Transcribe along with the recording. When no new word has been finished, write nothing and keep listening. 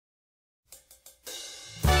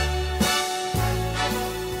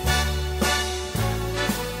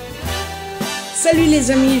Salut les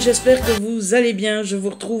amis, j'espère que vous allez bien. Je vous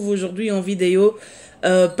retrouve aujourd'hui en vidéo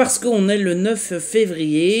parce qu'on est le 9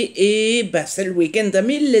 février et bah, c'est le week-end à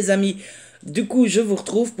 1000 les amis. Du coup, je vous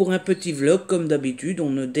retrouve pour un petit vlog comme d'habitude. On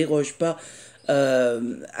ne déroge pas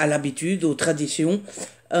à l'habitude, aux traditions.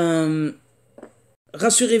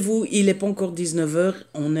 Rassurez-vous, il n'est pas encore 19 h,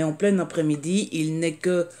 on est en plein après-midi, il n'est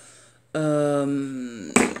que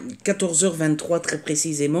 14h23 très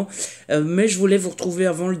précisément, mais je voulais vous retrouver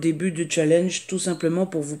avant le début du challenge, tout simplement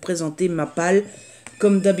pour vous présenter ma palle.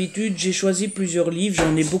 Comme d'habitude, j'ai choisi plusieurs livres,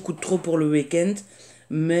 j'en ai beaucoup de trop pour le week-end,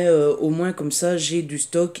 mais au moins comme ça, j'ai du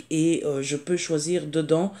stock et je peux choisir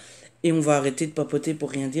dedans. Et on va arrêter de papoter pour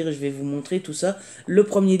rien dire et je vais vous montrer tout ça. Le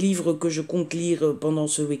premier livre que je compte lire pendant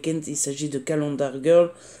ce week-end, il s'agit de Calendar Girl,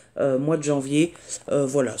 mois de janvier.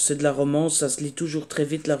 Voilà, c'est de la romance, ça se lit toujours très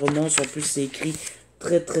vite la romance. En plus, c'est écrit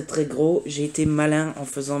très gros. J'ai été malin en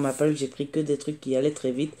faisant ma palle, j'ai pris que des trucs qui allaient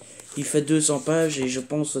très vite. Il fait 200 pages et je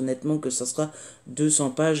pense honnêtement que ça sera 200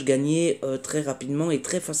 pages gagnées très rapidement et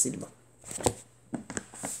très facilement.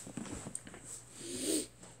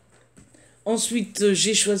 Ensuite,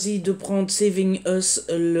 j'ai choisi de prendre Saving Us,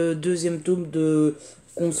 le deuxième tome de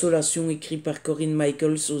Consolation écrit par Corinne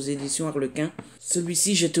Michaels aux éditions Harlequin.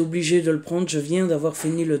 Celui-ci, j'étais obligé de le prendre. Je viens d'avoir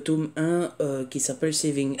fini le tome 1 qui s'appelle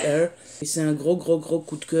Saving Air. Et c'est un gros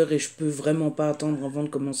coup de cœur et je peux vraiment pas attendre avant de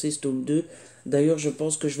commencer ce tome 2. D'ailleurs, je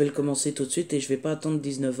pense que je vais le commencer tout de suite et je vais pas attendre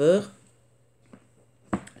 19 h.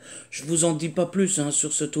 Je vous en dis pas plus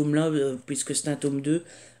sur ce tome-là, puisque c'est un tome 2.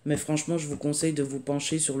 Mais franchement, je vous conseille de vous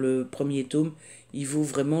pencher sur le premier tome. Il vaut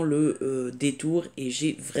vraiment le détour et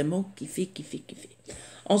j'ai vraiment kiffé.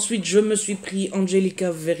 Ensuite, je me suis pris Angelica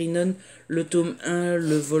Verinen, le tome 1,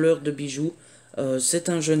 Le voleur de bijoux. C'est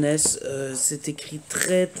un jeunesse, c'est écrit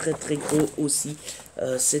très gros aussi.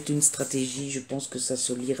 C'est une stratégie, je pense que ça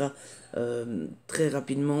se lira très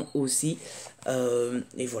rapidement aussi.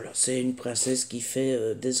 Et voilà, c'est une princesse qui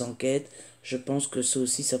fait des enquêtes. Je pense que ça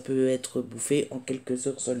aussi, ça peut être bouffé en quelques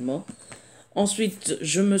heures seulement. Ensuite,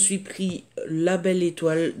 je me suis pris La Belle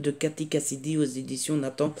Étoile de Cathy Cassidy aux éditions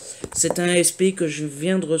Nathan. C'est un SP que je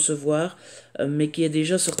viens de recevoir, mais qui est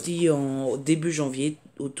déjà sorti en début janvier,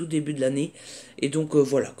 au tout début de l'année. Et donc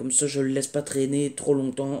voilà, comme ça je ne le laisse pas traîner trop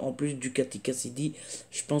longtemps. En plus du Cathy Cassidy,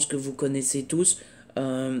 je pense que vous connaissez tous.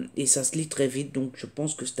 Et ça se lit très vite, donc je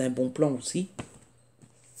pense que c'est un bon plan aussi.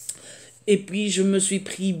 Et puis je me suis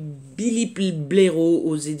pris Billy Blaireau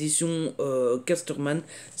aux éditions Casterman.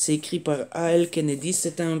 C'est écrit par A.L. Kennedy.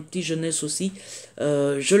 C'est un petit jeunesse aussi.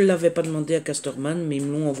 Je ne l'avais pas demandé à Casterman, mais ils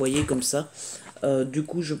me l'ont envoyé comme ça. Du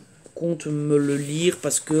coup, je compte me le lire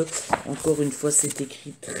parce que, encore une fois, c'est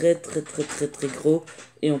écrit très gros.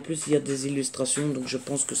 Et en plus, il y a des illustrations. Donc je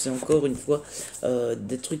pense que c'est encore une fois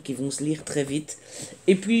des trucs qui vont se lire très vite.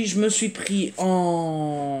 Et puis je me suis pris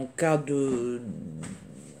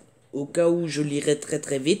au cas où je lirai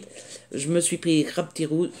très vite, je me suis pris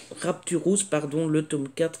Rapturus, pardon, le tome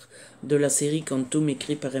 4 de la série Quantum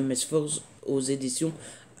écrit par MS Force aux éditions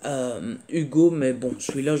Hugo, mais bon,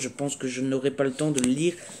 celui-là, je pense que je n'aurai pas le temps de le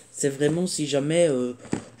lire. C'est vraiment si jamais,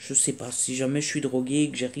 je sais pas, si jamais je suis drogué et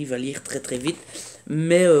que j'arrive à lire très vite.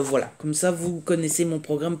 Mais voilà, comme ça, vous connaissez mon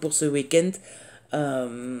programme pour ce week-end.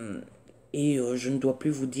 Et je ne dois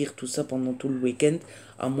plus vous dire tout ça pendant tout le week-end,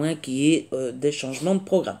 à moins qu'il y ait des changements de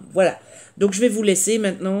programme. Voilà, donc je vais vous laisser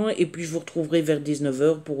maintenant, et puis je vous retrouverai vers 19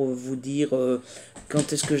 h pour vous dire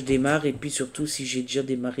quand est-ce que je démarre, et puis surtout si j'ai déjà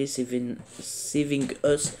démarré Saving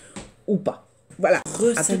Us ou pas. Voilà,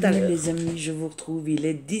 à tout à l'heure les amis, je vous retrouve, il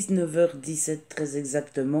est 19h17 très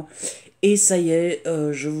exactement, et ça y est,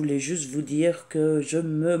 je voulais juste vous dire que je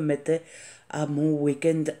me mettais à mon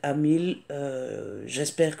week-end à 1000.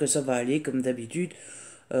 J'espère que ça va aller comme d'habitude.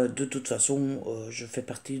 De toute façon, je fais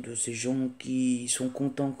partie de ces gens qui sont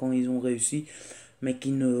contents quand ils ont réussi, mais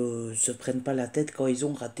qui ne se prennent pas la tête quand ils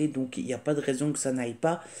ont raté. Donc il n'y a pas de raison que ça n'aille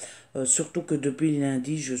pas. Surtout que depuis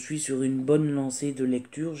lundi, je suis sur une bonne lancée de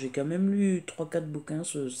lecture. J'ai quand même lu 3-4 bouquins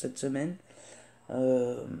cette semaine.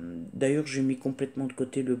 D'ailleurs, j'ai mis complètement de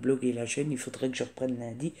côté le blog et la chaîne, il faudrait que je reprenne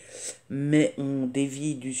lundi, mais on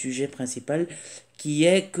dévie du sujet principal qui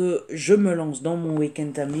est que je me lance dans mon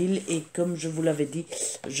week-end à 1000 et comme je vous l'avais dit,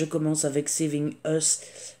 je commence avec Saving Us,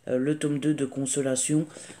 le tome 2 de Consolation,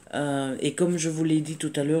 et comme je vous l'ai dit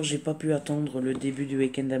tout à l'heure, j'ai pas pu attendre le début du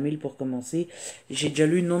week-end à 1000 pour commencer. J'ai déjà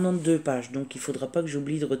lu 92 pages, donc il faudra pas que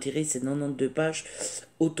j'oublie de retirer ces 92 pages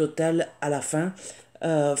au total à la fin.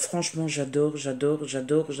 Franchement, j'adore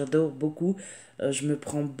beaucoup. Je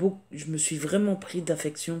me suis vraiment pris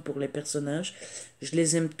d'affection pour les personnages. Je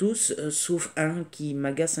les aime tous, sauf un qui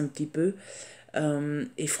m'agace un petit peu.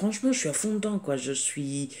 Et franchement, je suis à fond dedans, quoi. Je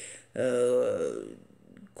suis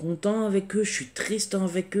content avec eux, je suis triste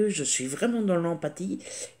avec eux, je suis vraiment dans l'empathie.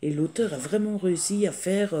 Et l'auteur a vraiment réussi à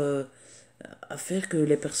faire que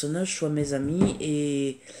les personnages soient mes amis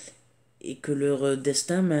et que leur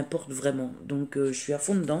destin m'importe vraiment. Donc je suis à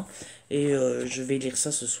fond dedans et je vais lire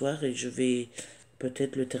ça ce soir et je vais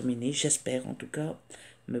peut-être le terminer, j'espère en tout cas.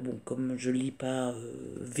 Mais bon, comme je lis pas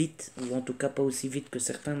vite, ou en tout cas pas aussi vite que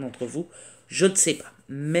certains d'entre vous, je ne sais pas.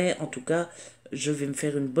 Mais en tout cas, je vais me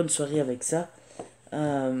faire une bonne soirée avec ça.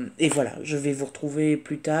 Et voilà, je vais vous retrouver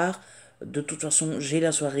plus tard. De toute façon, j'ai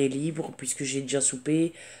la soirée libre puisque j'ai déjà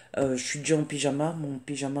soupé. Je suis déjà en pyjama, mon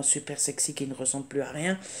pyjama super sexy qui ne ressemble plus à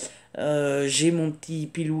rien. J'ai mon petit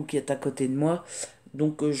pilou qui est à côté de moi.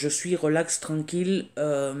 Donc je suis relax, tranquille.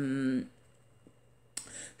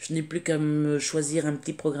 Je n'ai plus qu'à me choisir un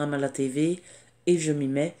petit programme à la TV et je m'y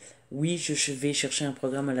mets. Oui, je vais chercher un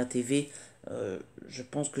programme à la TV. Je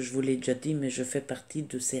pense que je vous l'ai déjà dit, mais je fais partie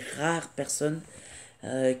de ces rares personnes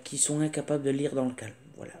qui sont incapables de lire dans le calme.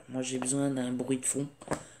 Voilà, moi j'ai besoin d'un bruit de fond.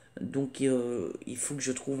 Donc il faut que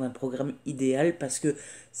je trouve un programme idéal parce que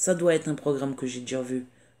ça doit être un programme que j'ai déjà vu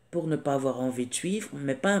pour ne pas avoir envie de suivre,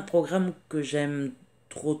 mais pas un programme que j'aime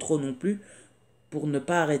trop non plus pour ne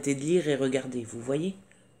pas arrêter de lire et regarder, vous voyez?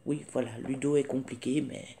 Oui, voilà, Ludo est compliqué,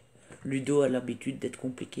 mais Ludo a l'habitude d'être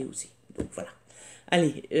compliqué aussi. Donc voilà.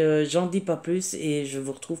 Allez, j'en dis pas plus et je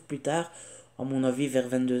vous retrouve plus tard, à mon avis vers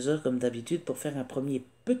 22 h comme d'habitude, pour faire un premier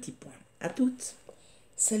petit point. À toutes.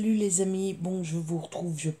 Salut les amis, bon je vous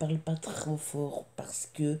retrouve, je parle pas trop fort parce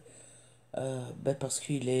que parce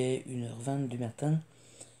qu'il est 1h20 du matin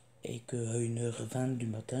et qu'à 1h20 du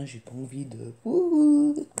matin j'ai pas envie de...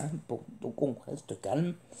 Bon, donc on reste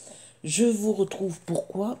calme. Je vous retrouve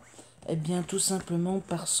pourquoi? Eh bien tout simplement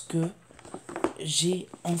parce que j'ai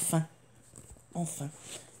enfin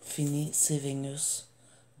fini Saving Us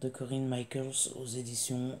de Corinne Michaels aux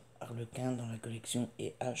éditions Harlequin dans la collection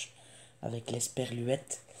H avec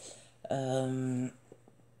l'esperluette.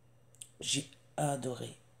 J'ai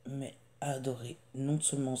adoré, mais adoré, non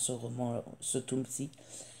seulement ce roman, ce tome-ci,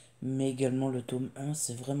 mais également le tome 1.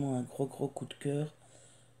 C'est vraiment un gros coup de cœur.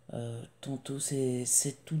 Tantôt c'est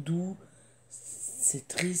tout doux, c'est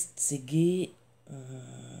triste, c'est gai,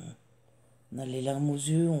 on a les larmes aux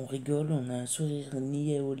yeux, on rigole, on a un sourire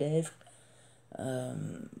niais aux lèvres.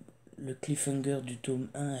 Le cliffhanger du tome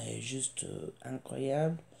 1 est juste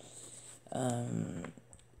incroyable.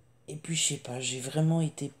 Et puis je sais pas, j'ai vraiment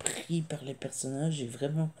été pris par les personnages, j'ai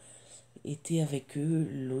vraiment été avec eux.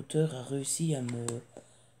 L'auteur a réussi à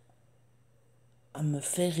me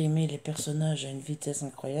faire aimer les personnages à une vitesse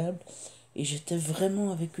incroyable. Et j'étais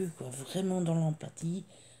vraiment avec eux, quoi, vraiment dans l'empathie.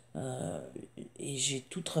 Et j'ai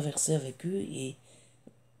tout traversé avec eux et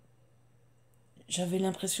j'avais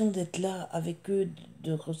l'impression d'être là avec eux,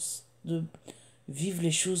 de vivre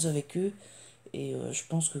les choses avec eux. Et je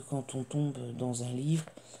pense que quand on tombe dans un livre,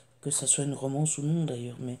 que ça soit une romance ou non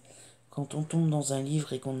d'ailleurs, mais quand on tombe dans un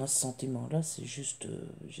livre et qu'on a ce sentiment-là, c'est juste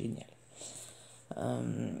génial.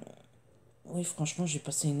 Oui, franchement, j'ai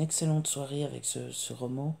passé une excellente soirée avec ce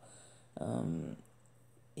roman.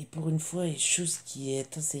 Et pour une fois, une chose qui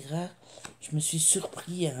est assez rare, je me suis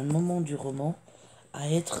surpris à un moment du roman à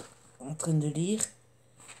être en train de lire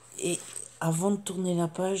et avant de tourner la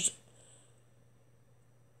page,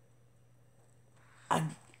 à,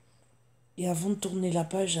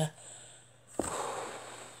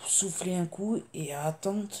 souffler un coup et à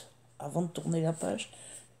attendre avant de tourner la page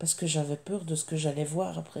parce que j'avais peur de ce que j'allais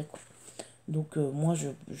voir après. Donc moi, je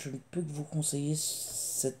ne peux que vous conseiller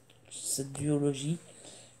cette duologie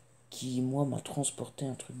qui, moi, m'a transporté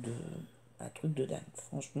un truc de dingue.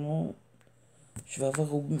 Franchement, je vais avoir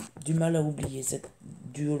du mal à oublier cette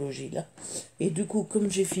duologie-là. Et du coup, comme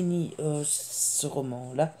j'ai fini ce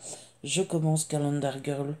roman-là, je commence Calendar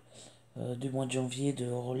Girl du mois de janvier de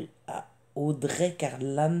Audrey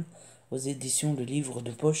Carlan aux éditions Le Livre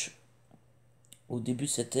de Poche. Au début,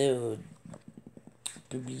 c'était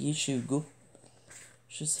publié chez Hugo.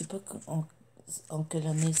 Je sais pas en quelle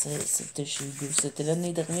année c'était chez Hugo. C'était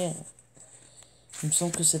l'année dernière. Il me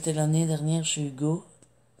semble que c'était l'année dernière chez Hugo.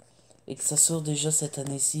 Et que ça sort déjà cette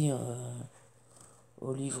année-ci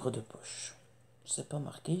au livre de poche. C'est pas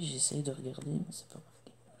marqué, j'essaye de regarder, mais c'est pas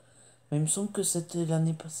marqué. Mais il me semble que c'était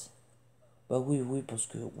l'année passée. Bah oui, parce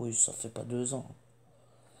que oui, ça fait pas 2 ans.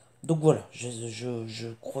 Donc voilà,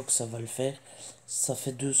 je crois que ça va le faire. Ça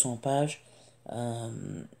fait 200 pages.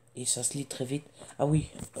 Et ça se lit très vite. Ah oui,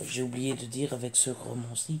 j'ai oublié de dire avec ce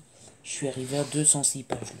roman-ci, je suis arrivé à 206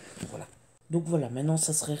 pages. Voilà. Donc voilà, maintenant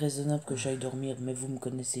ça serait raisonnable que j'aille dormir, mais vous me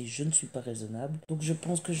connaissez, je ne suis pas raisonnable. Donc je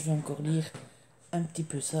pense que je vais encore lire un petit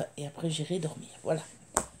peu ça et après j'irai dormir. Voilà.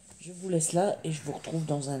 Je vous laisse là et je vous retrouve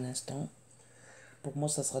dans un instant. Pour moi,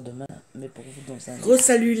 ça sera demain, mais pour vous, dans un...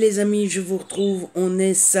 Re-salut les amis, je vous retrouve. On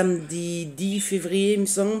est samedi 10 février, il me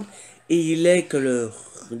semble. Et il est que l'heure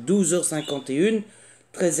 12h51,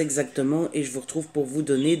 très exactement. Et je vous retrouve pour vous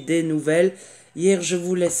donner des nouvelles. Hier, je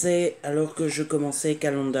vous laissais, alors que je commençais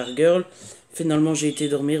Calendar Girl. Finalement, j'ai été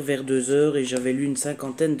dormir vers 2h et j'avais lu une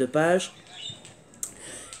 50aine de pages.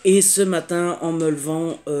 Et ce matin, en me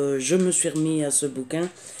levant, je me suis remis à ce bouquin.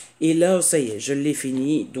 Et là, ça y est, je l'ai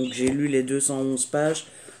fini. Donc, j'ai lu les 211 pages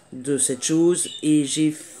de cette chose. Et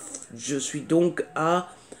je suis donc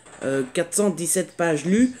à 417 pages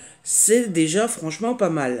lues. C'est déjà franchement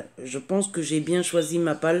pas mal. Je pense que j'ai bien choisi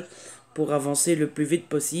ma palle pour avancer le plus vite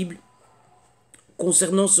possible.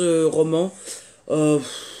 Concernant ce roman, je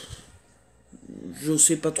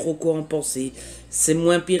sais pas trop quoi en penser. C'est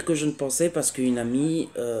moins pire que je ne pensais parce qu'une amie,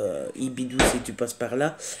 Ibidou si tu passes par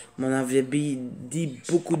là, m'en avait dit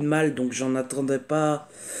beaucoup de mal, donc j'en attendais pas.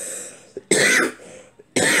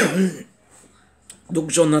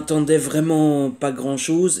 Donc j'en attendais vraiment pas grand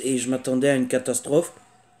chose et je m'attendais à une catastrophe.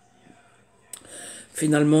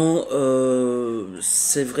 Finalement,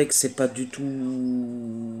 c'est vrai que c'est pas du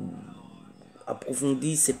tout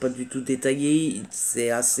approfondi, c'est pas du tout détaillé, c'est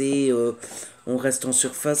assez... on reste en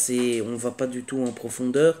surface et on va pas du tout en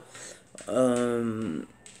profondeur. Voilà,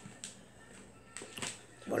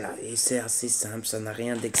 et c'est assez simple, ça n'a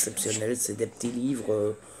rien d'exceptionnel, c'est des petits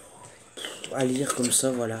livres à lire comme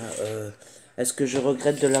ça, voilà. Est-ce que je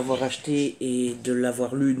regrette de l'avoir acheté et de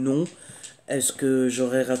l'avoir lu? Non. Est-ce que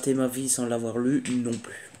j'aurais raté ma vie sans l'avoir lu? Non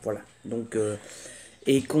plus. Voilà, donc...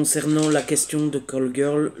 et concernant la question de Call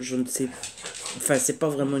Girl, je ne sais... Enfin, c'est pas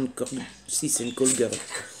vraiment une call... Si, c'est une Call Girl.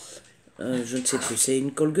 Je ne sais plus. C'est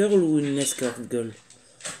une Call Girl ou une Escort Girl?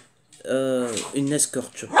 Une escort,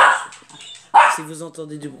 je pense. Si vous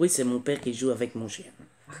entendez du bruit, c'est mon père qui joue avec mon chien.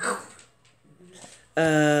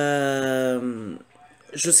 Je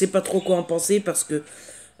sais pas trop quoi en penser parce que...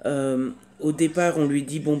 au départ, on lui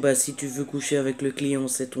dit, bon, bah, si tu veux coucher avec le client,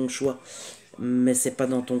 c'est ton choix. Mais c'est pas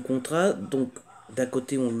dans ton contrat, donc... D'un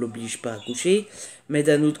côté, on ne l'oblige pas à coucher, mais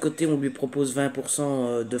d'un autre côté, on lui propose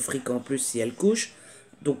 20% de fric en plus si elle couche,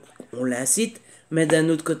 donc on l'incite, mais d'un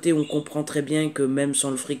autre côté, on comprend très bien que même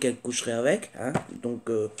sans le fric, elle coucherait avec, hein,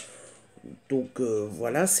 donc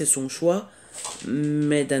voilà, c'est son choix,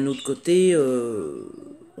 mais d'un autre côté,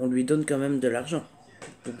 on lui donne quand même de l'argent,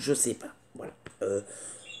 donc je sais pas, voilà.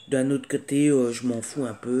 D'un autre côté, je m'en fous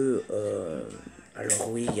un peu.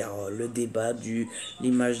 Alors oui, il y a le débat du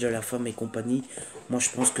l'image de la femme et compagnie. Moi, je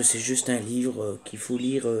pense que c'est juste un livre qu'il faut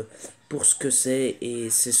lire pour ce que c'est. Et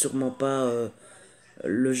c'est sûrement pas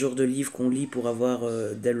le genre de livre qu'on lit pour avoir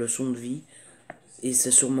des leçons de vie. Et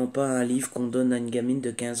c'est sûrement pas un livre qu'on donne à une gamine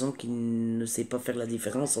de 15 ans qui ne sait pas faire la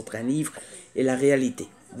différence entre un livre et la réalité.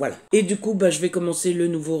 Voilà. Et du coup, bah, je vais commencer le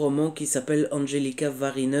nouveau roman qui s'appelle Angelica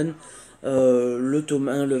Varinen. Le tome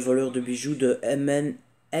 1, Le voleur de bijoux de N.M.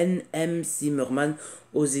 Zimmerman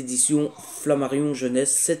aux éditions Flammarion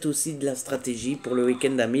Jeunesse. C'est aussi de la stratégie pour le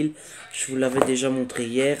week-end à 1000. Je vous l'avais déjà montré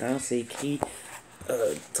hier, hein, c'est écrit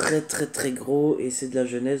très très très gros et c'est de la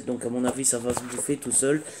jeunesse, donc à mon avis ça va se bouffer tout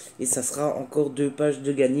seul et ça sera encore 2 pages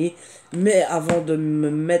de gagné. Mais avant de me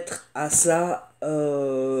mettre à ça,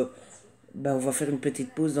 ben on va faire une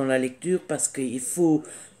petite pause dans la lecture parce qu'il faut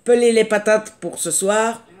peler les patates pour ce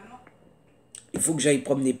soir. Il faut que j'aille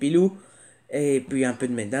promener Pilou. Et puis un peu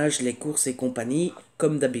de ménage, les courses et compagnie.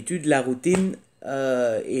 Comme d'habitude, la routine.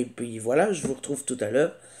 Et puis voilà, je vous retrouve tout à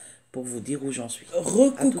l'heure pour vous dire où j'en suis.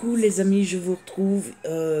 Recoucou les amis, je vous retrouve.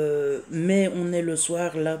 Mais on est le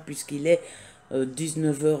soir là, puisqu'il est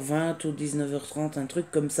 19h20 ou 19h30, un truc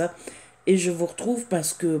comme ça. Et je vous retrouve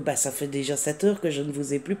parce que bah, ça fait déjà 7 heures que je ne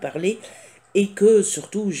vous ai plus parlé. Et que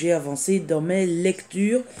surtout j'ai avancé dans mes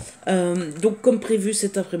lectures. Donc comme prévu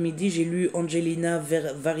cet après-midi, j'ai lu Angelina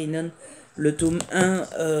Varinen, le tome 1,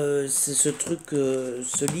 c'est ce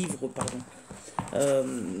livre, pardon.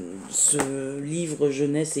 Ce livre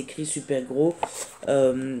jeunesse écrit super gros.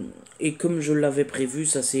 Et comme je l'avais prévu,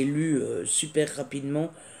 ça s'est lu super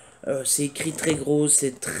rapidement. C'est écrit très gros,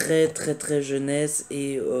 c'est très très très jeunesse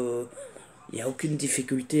et... il n'y a aucune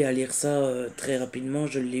difficulté à lire ça très rapidement.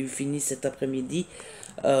 Je l'ai eu fini cet après-midi.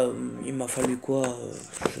 Il m'a fallu quoi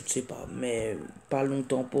je ne sais pas, mais pas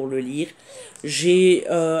longtemps pour le lire. J'ai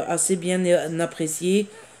assez bien apprécié,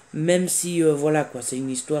 même si, voilà quoi, c'est une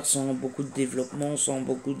histoire sans beaucoup de développement, sans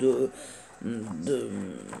beaucoup de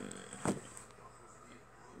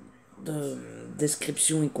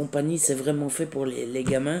description et compagnie. C'est vraiment fait pour les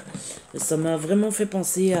gamins. Ça m'a vraiment fait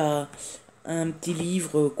penser à un petit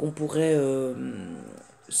livre qu'on pourrait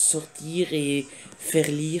sortir et faire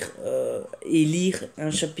lire et lire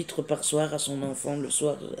un chapitre par soir à son enfant le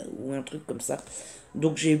soir ou un truc comme ça.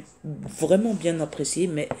 Donc j'ai vraiment bien apprécié,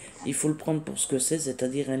 mais il faut le prendre pour ce que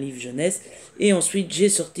c'est-à-dire un livre jeunesse. Et ensuite j'ai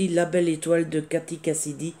sorti La Belle Étoile de Cathy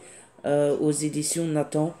Cassidy aux éditions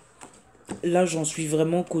Nathan. Là j'en suis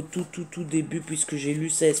vraiment qu'au tout début puisque j'ai lu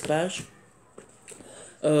 16 pages.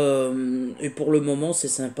 Et pour le moment, c'est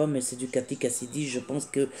sympa, mais c'est du Cathy Cassidy. Je pense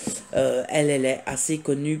que elle est assez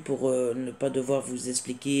connue pour ne pas devoir vous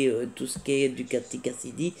expliquer tout ce qu'est du Cathy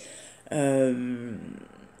Cassidy. Euh,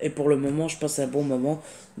 et pour le moment, je passe un bon moment.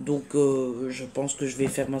 Donc, je pense que je vais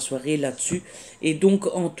faire ma soirée là-dessus. Et donc,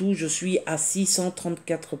 en tout, je suis à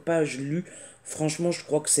 634 pages lues. Franchement, je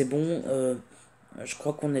crois que c'est bon. Je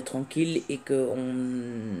crois qu'on est tranquille et qu'on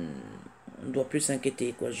ne doit plus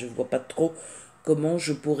s'inquiéter, quoi. Je vois pas trop comment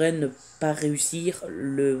je pourrais ne pas réussir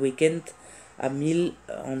le week-end à 1000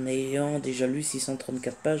 en ayant déjà lu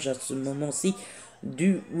 634 pages à ce moment-ci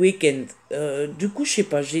du week-end. Du coup, je sais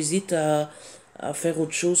pas, j'hésite à faire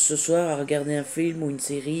autre chose ce soir, à regarder un film ou une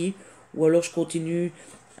série, ou alors je continue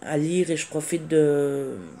à lire et je profite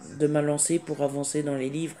de ma lancée pour avancer dans les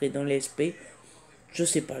livres et dans les SP. Je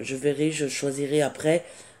sais pas, je verrai, je choisirai après.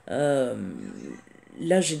 Euh,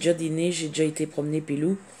 Là, j'ai déjà dîné, j'ai déjà été promener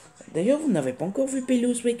Pilou. D'ailleurs, vous n'avez pas encore vu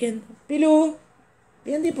Pilou ce week-end. Pilou,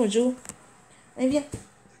 viens dire bonjour. Allez, viens.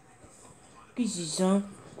 Qu'est-ce que c'est ça?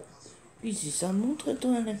 Qu'est-ce que c'est ça?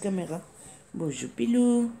 Montre-toi à la caméra. Bonjour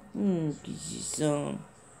Pilou. Qu'est-ce que c'est ça?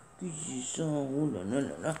 Qu'est-ce que c'est ça? Oh là là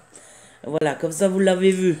là là. Voilà, comme ça vous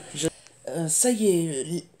l'avez vu. Ça y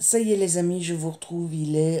est les amis, je vous retrouve,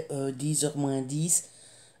 il est 10h moins 10.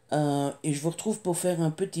 Et je vous retrouve pour faire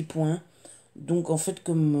un petit point. Donc en fait,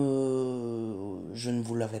 comme je ne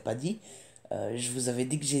vous l'avais pas dit, je vous avais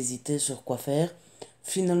dit que j'hésitais sur quoi faire.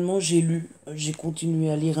 Finalement, j'ai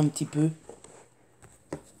continué à lire un petit peu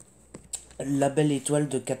La Belle Étoile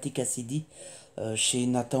de Cathy Cassidy chez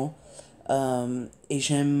Nathan. Et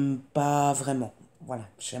j'aime pas vraiment. Voilà,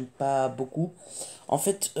 j'aime pas beaucoup. En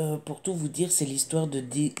fait, pour tout vous dire, c'est l'histoire de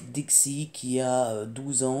Dixie qui a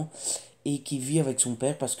 12 ans et qui vit avec son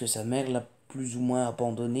père parce que sa mère l'a plus ou moins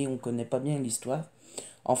abandonné. On connaît pas bien l'histoire.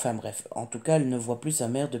 Enfin bref, en tout cas, elle ne voit plus sa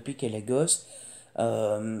mère depuis qu'elle est gosse.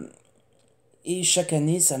 Euh, et chaque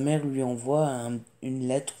année, sa mère lui envoie une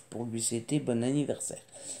lettre pour lui souhaiter bon anniversaire.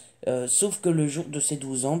 Sauf que le jour de ses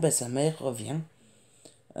 12 ans, ben, sa mère revient.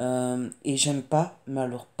 Et j'aime pas, mais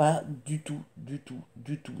alors pas du tout,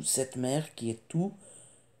 cette mère qui est tout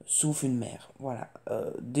sauf une mère. Voilà.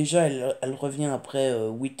 Déjà, elle revient après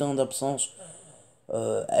 8 ans d'absence.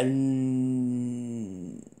 Elle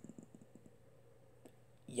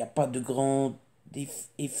Il n'y a pas de grande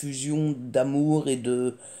effusion d'amour et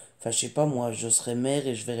de... Enfin, je sais pas, moi, je serais mère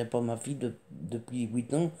et je verrais pas ma fille depuis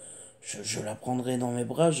 8 ans. Je la prendrais dans mes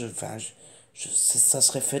bras. Enfin, ça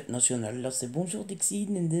serait fête nationale. Là, c'est bonjour Dixie,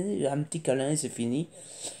 un petit câlin et c'est fini.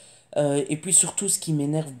 Et puis surtout, ce qui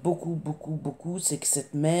m'énerve beaucoup, c'est que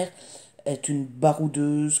cette mère est une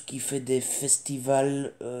baroudeuse qui fait des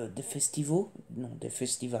festivals... des festivals? Non, des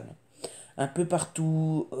festivals un peu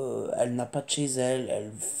partout. Elle n'a pas de chez elle.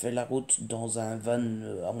 Elle fait la route dans un van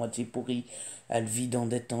à moitié pourri. Elle vit dans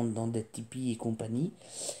des tentes, dans des tipis et compagnie.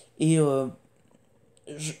 Et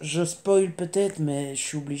je spoil peut-être, mais je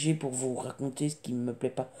suis obligé pour vous raconter ce qui ne me plaît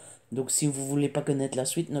pas. Donc si vous voulez pas connaître la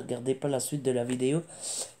suite, ne regardez pas la suite de la vidéo.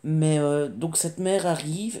 Mais donc cette mère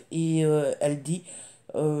arrive et elle dit,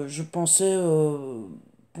 je pensais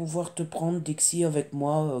pouvoir te prendre Dixie avec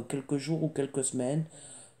moi quelques jours ou quelques semaines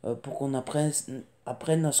pour qu'on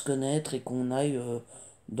apprenne à se connaître et qu'on aille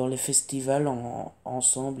dans les festivals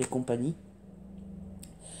ensemble et compagnie.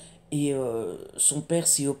 Et son père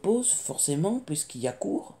s'y oppose forcément puisqu'il y a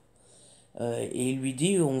cours. Et il lui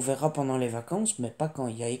dit on verra pendant les vacances mais pas quand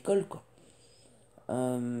il y a école quoi.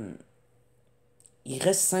 Euh, il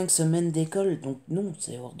reste 5 semaines d'école donc non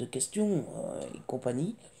c'est hors de question et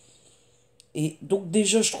compagnie. Et donc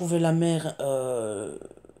déjà je trouvais la mère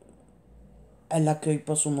elle n'accueille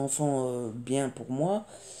pas son enfant bien pour moi.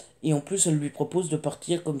 Et en plus, elle lui propose de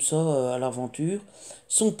partir comme ça à l'aventure.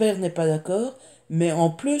 Son père n'est pas d'accord, mais en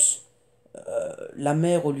plus, la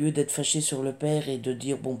mère, au lieu d'être fâchée sur le père et de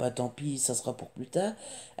dire bon bah tant pis, ça sera pour plus tard,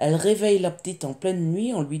 elle réveille la petite en pleine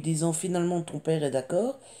nuit en lui disant finalement ton père est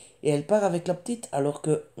d'accord, et elle part avec la petite alors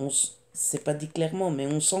que c'est pas dit clairement, mais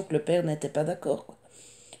on sent que le père n'était pas d'accord, quoi.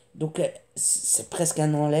 Donc c'est presque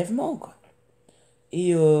un enlèvement quoi.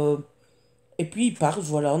 Et et puis ils partent,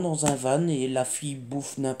 voilà, dans un van et la fille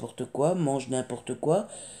bouffe n'importe quoi, mange n'importe quoi.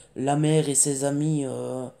 La mère et ses amis,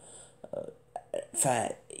 enfin,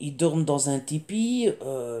 ils dorment dans un tipi.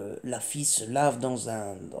 La fille se lave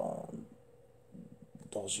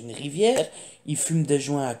dans une rivière, il fume des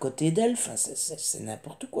joints à côté d'elle, enfin c'est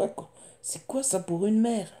n'importe quoi. C'est quoi ça pour une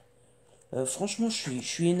mère? Franchement, je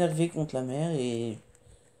suis énervé contre la mer et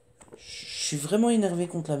je suis vraiment énervé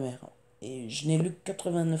contre la mer. Et je n'ai lu que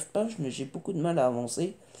 89 pages, mais j'ai beaucoup de mal à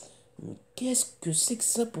avancer. Mais qu'est-ce que c'est que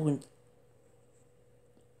ça pour une...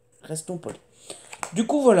 Restons polis. Du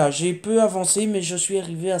coup, voilà, j'ai peu avancé, mais je suis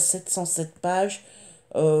arrivé à 707 pages.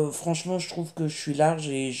 Franchement, je trouve que je suis large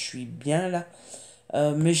et je suis bien là.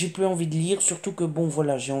 Mais j'ai plus envie de lire, surtout que bon,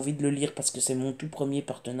 voilà, j'ai envie de le lire parce que c'est mon tout premier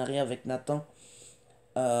partenariat avec Nathan.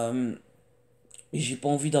 Euh, et j'ai pas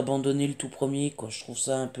envie d'abandonner le tout premier, quoi. Je trouve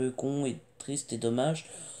ça un peu con et triste et dommage.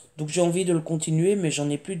 Donc j'ai envie de le continuer, mais j'en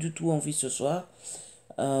ai plus du tout envie ce soir.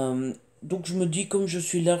 Donc je me dis, comme je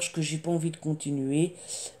suis large, que j'ai pas envie de continuer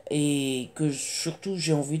et que surtout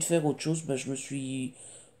j'ai envie de faire autre chose,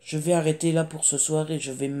 je vais arrêter là pour ce soir et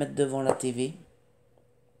je vais me mettre devant la TV.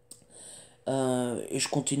 Et je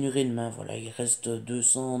continuerai demain, voilà, il reste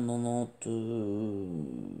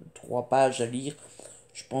 293 pages à lire.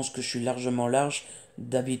 Je pense que je suis largement large.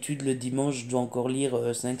 D'habitude, le dimanche, je dois encore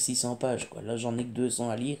lire 500-600 pages, quoi. Là, j'en ai que 200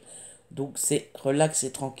 à lire. Donc, c'est relax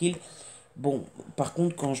et tranquille. Bon, par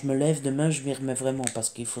contre, quand je me lève demain, je m'y remets vraiment. Parce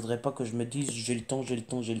qu'il faudrait pas que je me dise j'ai le temps, j'ai le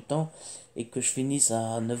temps, j'ai le temps. Et que je finisse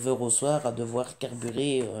à 9 h au soir à devoir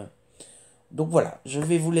carburer. Donc voilà, je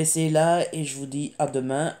vais vous laisser là et je vous dis à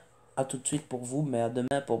demain. À tout de suite pour vous, mais à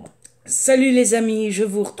demain pour moi. Salut les amis, je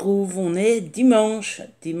vous retrouve. On est dimanche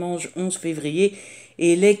 11 février.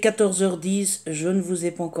 Et il est 14h10. Je ne vous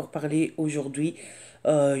ai pas encore parlé aujourd'hui.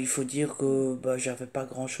 Il faut dire que j'avais pas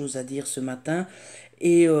grand chose à dire ce matin.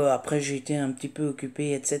 Et après, j'ai été un petit peu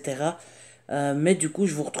occupé, etc. Mais du coup,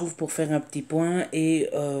 je vous retrouve pour faire un petit point et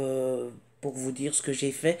pour vous dire ce que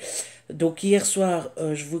j'ai fait. Donc hier soir,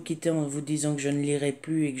 je vous quittais en vous disant que je ne lirai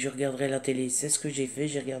plus et que je regarderai la télé. C'est ce que j'ai fait,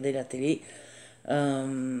 j'ai regardé la télé.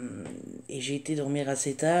 Et j'ai été dormir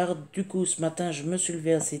assez tard. Du coup, ce matin, je me suis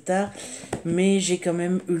levé assez tard. Mais j'ai quand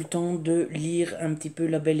même eu le temps de lire un petit peu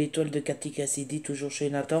La Belle Étoile de Cathy Cassidy, toujours chez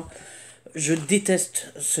Nathan. Je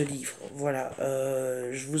déteste ce livre. Voilà.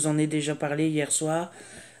 Je vous en ai déjà parlé hier soir.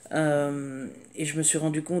 Et je me suis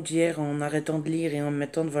rendu compte hier en arrêtant de lire et en me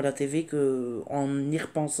mettant devant la TV que, en y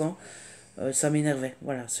repensant, ça m'énervait.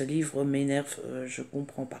 Voilà, ce livre m'énerve, je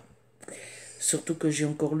comprends pas. Surtout que j'ai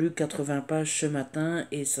encore lu 80 pages ce matin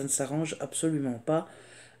et ça ne s'arrange absolument pas.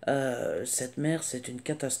 Cette mère, c'est une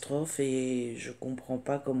catastrophe et je comprends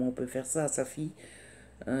pas comment on peut faire ça à sa fille.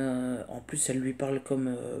 En plus, elle lui parle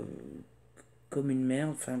comme une mère.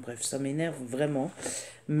 Enfin bref, ça m'énerve vraiment.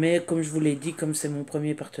 Mais comme je vous l'ai dit, comme c'est mon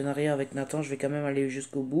premier partenariat avec Nathan, je vais quand même aller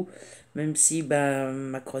jusqu'au bout. Même si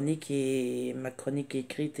ma chronique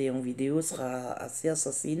écrite et en vidéo sera assez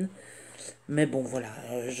assassine. Mais bon, voilà,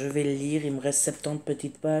 je vais le lire. Il me reste 70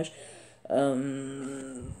 petites pages. Voilà,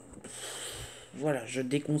 je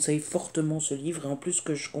déconseille fortement ce livre. Et en plus, ce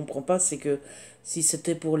que je comprends pas, c'est que si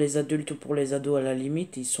c'était pour les adultes ou pour les ados, à la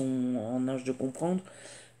limite, ils sont en âge de comprendre.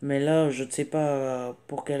 Mais là, je ne sais pas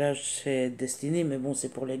pour quel âge c'est destiné, mais bon, c'est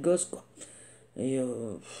pour les gosses, quoi. Et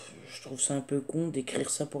je trouve ça un peu con d'écrire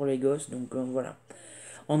ça pour les gosses, donc voilà.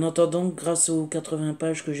 En attendant, grâce aux 80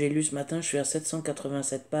 pages que j'ai lues ce matin, je suis à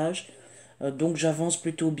 787 pages. Donc j'avance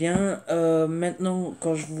plutôt bien. Maintenant,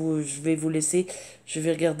 je vais vous laisser, je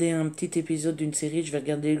vais regarder un petit épisode d'une série, je vais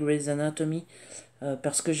regarder Grey's Anatomy.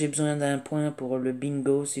 Parce que j'ai besoin d'un point pour le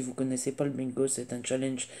bingo. Si vous connaissez pas le bingo, c'est un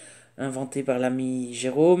challenge inventé par l'ami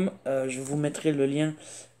Jérôme. Je vous mettrai le lien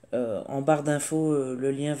en barre d'infos,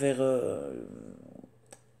 le lien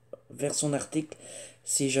vers son article.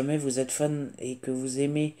 Si jamais vous êtes fan et que vous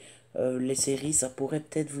aimez les séries, ça pourrait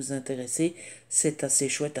peut-être vous intéresser. C'est assez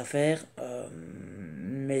chouette à faire.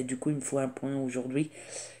 Mais du coup, il me faut un point aujourd'hui.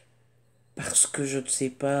 Parce que je ne sais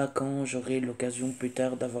pas quand j'aurai l'occasion plus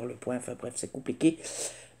tard d'avoir le point. Enfin bref, c'est compliqué.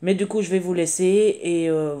 Mais du coup, je vais vous laisser. Et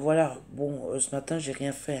voilà. Bon, ce matin, j'ai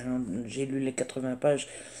rien fait. Hein. J'ai lu les 80 pages.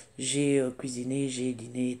 J'ai cuisiné, j'ai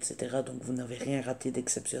dîné, etc. Donc vous n'avez rien raté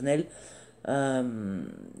d'exceptionnel. La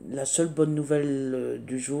seule bonne nouvelle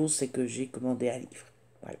du jour, c'est que j'ai commandé un livre.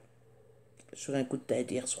 Voilà. Sur un coup de tête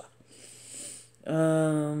hier soir.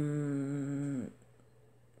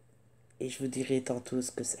 Et je vous dirai tantôt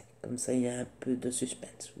ce que c'est. Comme ça, il y a un peu de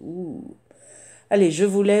suspense. Ouh. Allez, je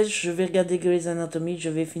vous laisse. Je vais regarder Grey's Anatomy. Je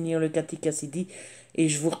vais finir le Cathy Cassidy. Et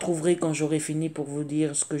je vous retrouverai quand j'aurai fini pour vous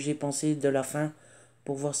dire ce que j'ai pensé de la fin.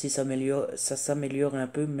 Pour voir si ça s'améliore un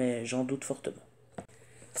peu. Mais j'en doute fortement.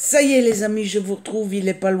 Ça y est les amis, je vous retrouve. Il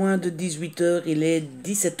est pas loin de 18h. Il est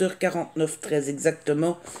 17h49 très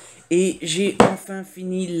exactement. Et j'ai enfin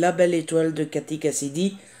fini La Belle Étoile de Cathy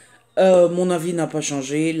Cassidy. Mon avis n'a pas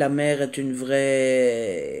changé. La mère est une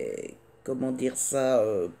vraie comment dire ça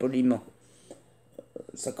poliment.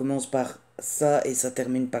 Ça commence par ça et ça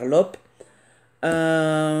termine par l'op.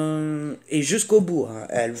 Et jusqu'au bout, hein.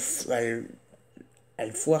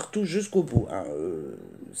 Elle foire tout jusqu'au bout, hein.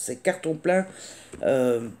 C'est carton plein.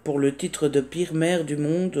 Pour le titre de pire mère du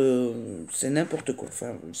monde, c'est n'importe quoi.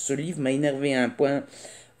 Enfin, ce livre m'a énervé à un point,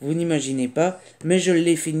 vous n'imaginez pas. Mais je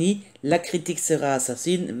l'ai fini. La critique sera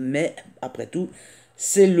assassine, mais après tout,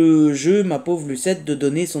 c'est le jeu, ma pauvre Lucette, de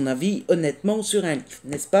donner son avis honnêtement sur un livre,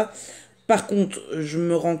 n'est-ce pas? Par contre, je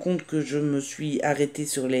me rends compte que je me suis arrêté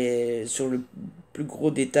sur le plus gros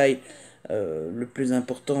détail, le plus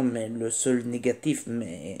important, mais le seul négatif,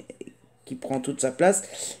 mais qui prend toute sa place,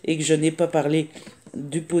 et que je n'ai pas parlé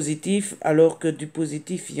du positif, alors que du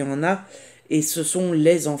positif, il y en a, et ce sont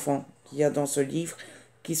les enfants qu'il y a dans ce livre,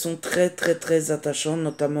 qui sont très très très attachants,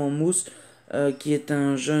 notamment Mousse, qui est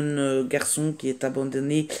un jeune garçon qui est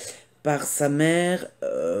abandonné par sa mère,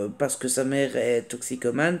 parce que sa mère est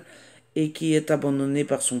toxicomane, et qui est abandonné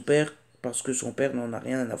par son père, parce que son père n'en a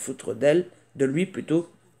rien à foutre d'elle, de lui plutôt.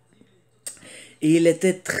 Et il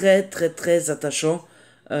était très très très attachant.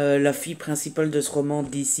 La fille principale de ce roman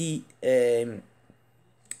d'ici est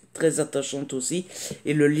très attachante aussi.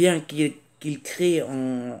 Et le lien qu'il crée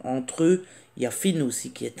entre eux, il y a Finn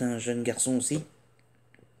aussi qui est un jeune garçon aussi.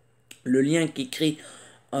 Le lien qu'il crée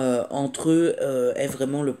entre eux est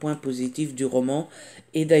vraiment le point positif du roman.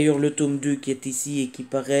 Et d'ailleurs le tome 2 qui est ici et qui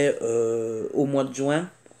paraît au mois de juin,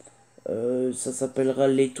 ça s'appellera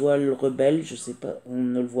l'étoile rebelle, je sais pas, on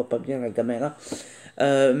ne le voit pas bien à la caméra.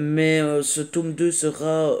 Mais ce tome 2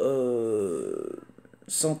 sera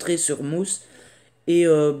centré sur Mousse. Et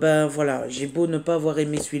ben voilà, j'ai beau ne pas avoir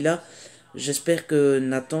aimé celui-là, j'espère que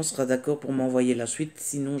Nathan sera d'accord pour m'envoyer la suite,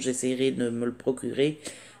 sinon j'essaierai de me le procurer.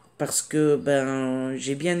 Parce que ben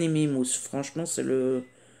j'ai bien aimé Mousse. Franchement, c'est le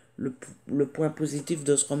point positif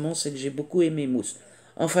de ce roman, c'est que j'ai beaucoup aimé Mousse.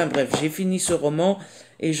 Enfin bref, j'ai fini ce roman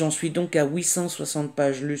et j'en suis donc à 860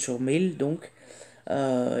 pages lues sur mail.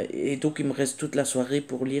 Et donc il me reste toute la soirée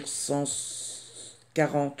pour lire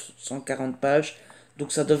 140 pages.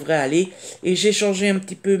 Donc ça devrait aller. Et j'ai changé un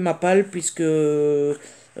petit peu ma palle puisque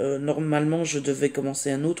normalement je devais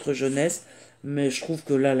commencer un autre jeunesse. Mais je trouve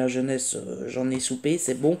que là, la jeunesse, j'en ai soupé,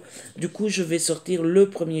 c'est bon. Du coup, je vais sortir le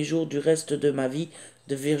premier jour du reste de ma vie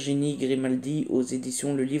de Virginie Grimaldi aux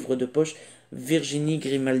éditions Le Livre de Poche. Virginie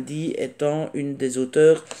Grimaldi étant une des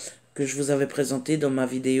auteurs que je vous avais présenté dans ma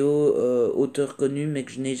vidéo auteur connu mais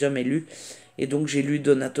que je n'ai jamais lu. Et donc j'ai lu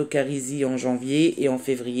Donato Carisi en janvier et en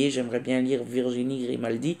février j'aimerais bien lire Virginie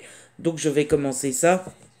Grimaldi. Donc je vais commencer ça.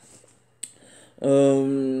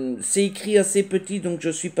 C'est écrit assez petit, donc je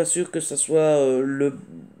suis pas sûr que ça soit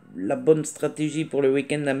la bonne stratégie pour le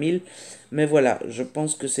week-end à 1000. Mais voilà, je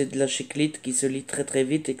pense que c'est de la chiclite qui se lit très très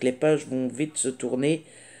vite et que les pages vont vite se tourner.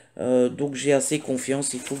 Donc j'ai assez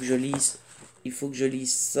confiance, il faut que je lise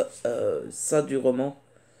ça du roman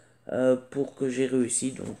pour que j'ai réussi.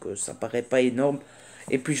 Donc ça paraît pas énorme.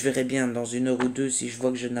 Et puis je verrai bien dans une heure ou deux si je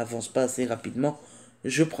vois que je n'avance pas assez rapidement.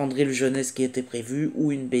 Je prendrai le jeunesse qui était prévu,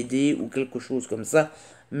 ou une BD, ou quelque chose comme ça.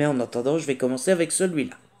 Mais en attendant, je vais commencer avec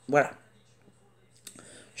celui-là. Voilà.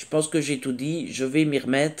 Je pense que j'ai tout dit, je vais m'y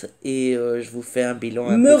remettre et je vous fais un bilan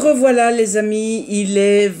un peu. Me revoilà les amis, il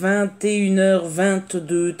est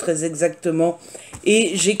 21h22 très exactement.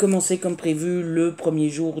 Et j'ai commencé comme prévu le premier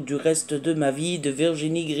jour du reste de ma vie de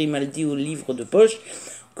Virginie Grimaldi au livre de poche.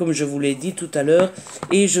 Comme je vous l'ai dit tout à l'heure.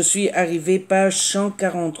 Et je suis arrivé page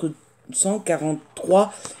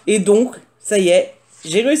 143. Et donc, ça y est,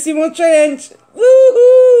 j'ai réussi mon challenge.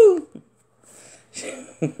 Wouhou!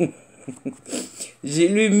 J'ai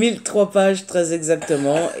lu 1003 pages très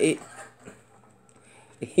exactement. Et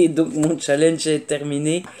donc, mon challenge est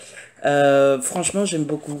terminé. Franchement, j'aime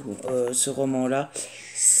beaucoup ce roman-là.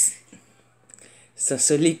 Ça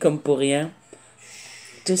se lit comme pour rien.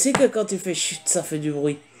 Tu sais que quand tu fais chut, ça fait du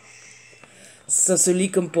bruit. Ça se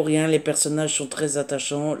lit comme pour rien, les personnages sont très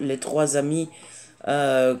attachants, les trois amis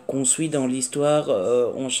qu'on suit dans l'histoire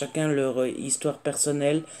ont chacun leur histoire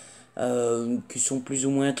personnelle, qui sont plus ou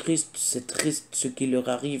moins tristes. C'est triste ce qui leur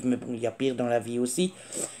arrive, mais bon, il y a pire dans la vie aussi.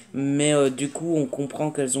 Mais du coup, on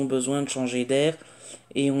comprend qu'elles ont besoin de changer d'air,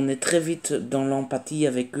 et on est très vite dans l'empathie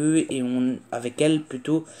avec eux, avec elles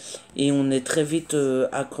plutôt, et on est très vite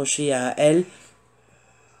accroché à elles.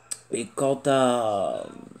 Et quant à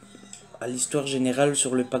l'histoire générale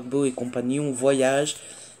sur le paquebot et compagnie, on voyage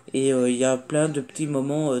et il y a plein de petits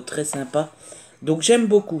moments très sympas. Donc j'aime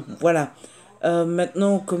beaucoup, voilà.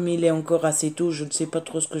 Maintenant, comme il est encore assez tôt, je ne sais pas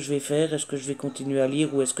trop ce que je vais faire. Est-ce que je vais continuer à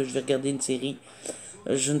lire ou est-ce que je vais regarder une série?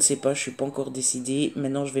 Je ne sais pas, je suis pas encore décidé.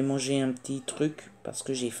 Maintenant, je vais manger un petit truc parce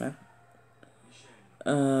que j'ai faim.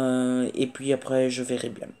 Et puis après, je verrai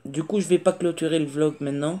bien. Du coup, je vais pas clôturer le vlog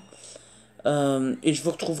maintenant. Et je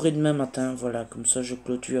vous retrouverai demain matin. Voilà, comme ça, je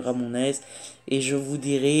clôture à mon aise. Et je vous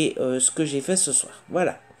dirai ce que j'ai fait ce soir.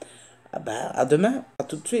 Voilà. Ah bah, à demain. À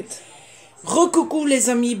tout de suite. Recoucou les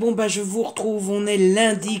amis, bon bah je vous retrouve, on est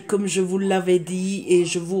lundi comme je vous l'avais dit et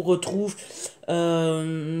je vous retrouve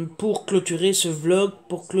pour clôturer ce vlog,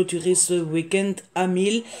 pour clôturer ce week-end à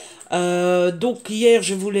 1000. Donc hier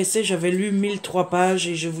je vous laissais, j'avais lu 1003 pages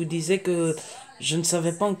et je vous disais que je ne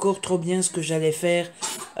savais pas encore trop bien ce que j'allais faire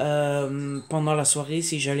pendant la soirée,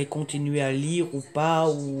 si j'allais continuer à lire ou pas,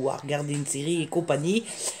 ou à regarder une série et compagnie.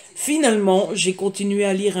 Finalement, j'ai continué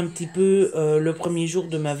à lire un petit peu le premier jour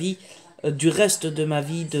de ma vie, du reste de ma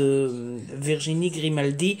vie de Virginie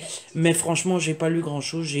Grimaldi, mais franchement, j'ai pas lu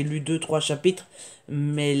grand-chose, j'ai lu deux trois chapitres,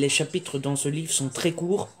 mais les chapitres dans ce livre sont très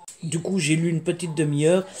courts. Du coup, j'ai lu une petite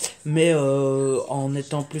demi-heure, mais en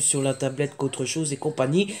étant plus sur la tablette qu'autre chose et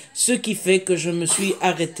compagnie, ce qui fait que je me suis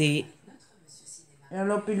arrêté. Et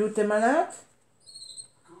alors, Pilou, t'es malade?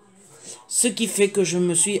 Ce qui fait que je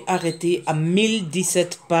me suis arrêté à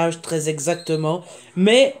 1017 pages très exactement.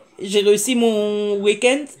 Mais j'ai réussi mon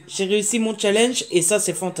week-end, j'ai réussi mon challenge et ça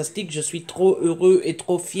c'est fantastique. Je suis trop heureux et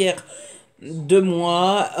trop fier de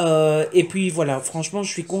moi. Et puis voilà, franchement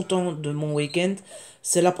je suis content de mon week-end.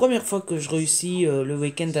 C'est la première fois que je réussis le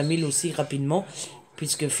week-end à 1000 aussi rapidement.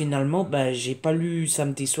 Puisque finalement, bah, j'ai pas lu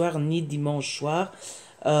samedi soir ni dimanche soir.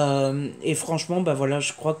 Et franchement, bah voilà,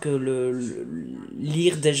 je crois que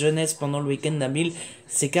lire des jeunesses pendant le week-end à 1000,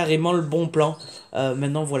 c'est carrément le bon plan.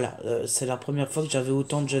 Maintenant, voilà, c'est la première fois que j'avais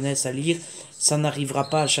autant de jeunesse à lire. Ça n'arrivera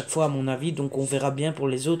pas à chaque fois, à mon avis, donc on verra bien pour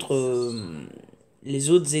les autres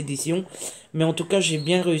éditions. Mais en tout cas, j'ai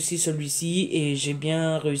bien réussi celui-ci et j'ai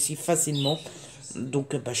bien réussi facilement.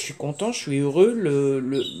 Donc, bah, je suis content, je suis heureux.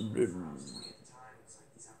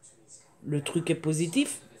 Le truc est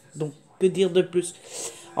positif. Donc, que dire de plus?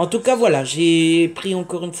 En tout cas, voilà, j'ai pris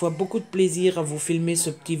encore une fois beaucoup de plaisir à vous filmer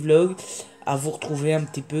ce petit vlog, à vous retrouver un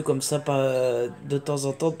petit peu comme ça de temps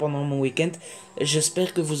en temps pendant mon week-end.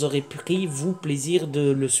 J'espère que vous aurez pris, vous, plaisir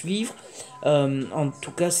de le suivre. En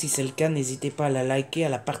tout cas, si c'est le cas, n'hésitez pas à la liker, à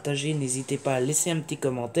la partager, n'hésitez pas à laisser un petit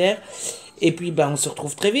commentaire. Et puis, bah, on se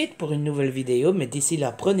retrouve très vite pour une nouvelle vidéo. Mais d'ici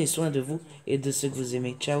là, prenez soin de vous et de ceux que vous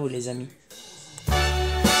aimez. Ciao les amis.